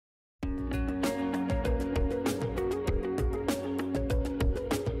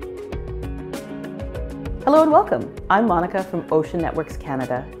Hello and welcome. I'm Monika from Ocean Networks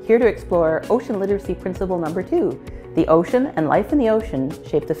Canada, here to explore Ocean Literacy Principle number 2. The ocean and life in the ocean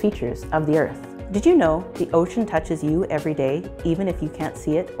shape the features of the Earth. Did you know the ocean touches you every day, even if you can't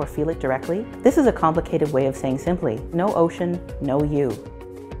see it or feel it directly? This is a complicated way of saying simply, no ocean, no you.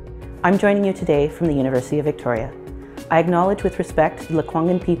 I'm joining you today from the University of Victoria. I acknowledge with respect the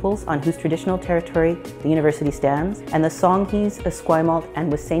Lekwungen peoples on whose traditional territory the university stands, and the Songhees, Esquimalt, and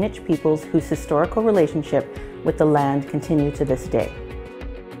Wasanich peoples whose historical relationship with the land continue to this day.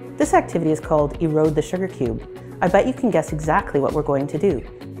 This activity is called Erode the Sugar Cube. I bet you can guess exactly what we're going to do.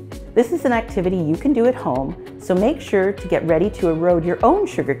 This is an activity you can do at home, so make sure to get ready to erode your own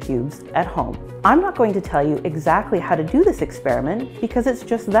sugar cubes at home. I'm not going to tell you exactly how to do this experiment because it's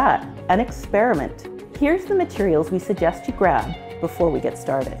just that, an experiment. Here's the materials we suggest you grab before we get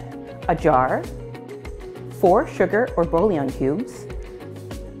started. A jar, 4 sugar or bouillon cubes,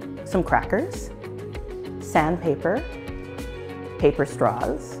 some crackers, sandpaper, paper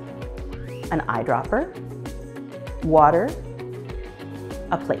straws, an eyedropper, water,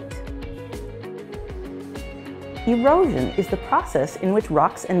 a plate. Erosion is the process in which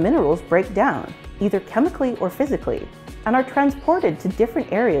rocks and minerals break down, either chemically or physically, and are transported to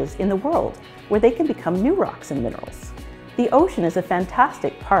different areas in the world where they can become new rocks and minerals. The ocean is a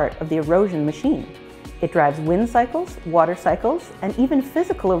fantastic part of the erosion machine. It drives wind cycles, water cycles, and even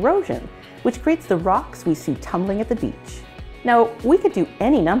physical erosion, which creates the rocks we see tumbling at the beach. Now, we could do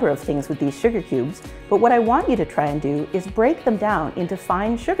any number of things with these sugar cubes, but what I want you to try and do is break them down into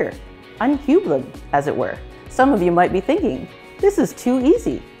fine sugar, uncube them, as it were. Some of you might be thinking, this is too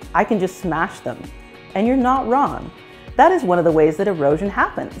easy. I can just smash them. And you're not wrong. That is one of the ways that erosion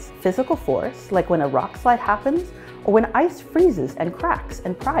happens. Physical force, like when a rock slide happens, or when ice freezes and cracks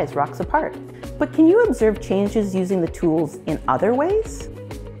and pries rocks apart. But can you observe changes using the tools in other ways?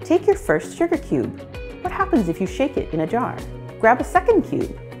 Take your first sugar cube. What happens if you shake it in a jar? Grab a second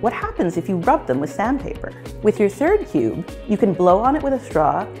cube. What happens if you rub them with sandpaper? With your third cube, you can blow on it with a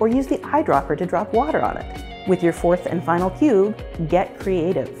straw or use the eyedropper to drop water on it. With your fourth and final cube, get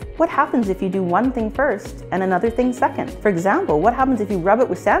creative. What happens if you do one thing first and another thing second? For example, what happens if you rub it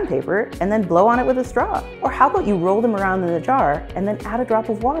with sandpaper and then blow on it with a straw? Or how about you roll them around in a jar and then add a drop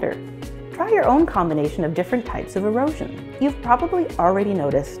of water? Try your own combination of different types of erosion. You've probably already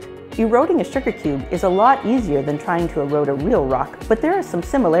noticed eroding a sugar cube is a lot easier than trying to erode a real rock, but there are some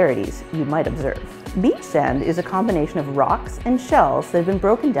similarities you might observe. Beach sand is a combination of rocks and shells that have been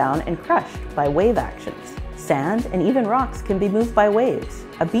broken down and crushed by wave actions. Sand and even rocks can be moved by waves.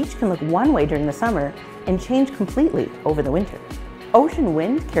 A beach can look one way during the summer and change completely over the winter. Ocean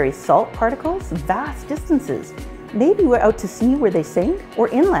wind carries salt particles vast distances. Maybe we're out to sea where they sink, or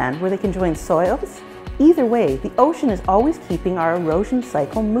inland where they can join soils. Either way, the ocean is always keeping our erosion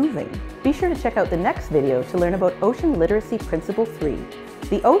cycle moving. Be sure to check out the next video to learn about Ocean Literacy Principle 3.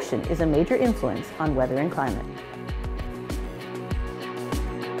 The ocean is a major influence on weather and climate.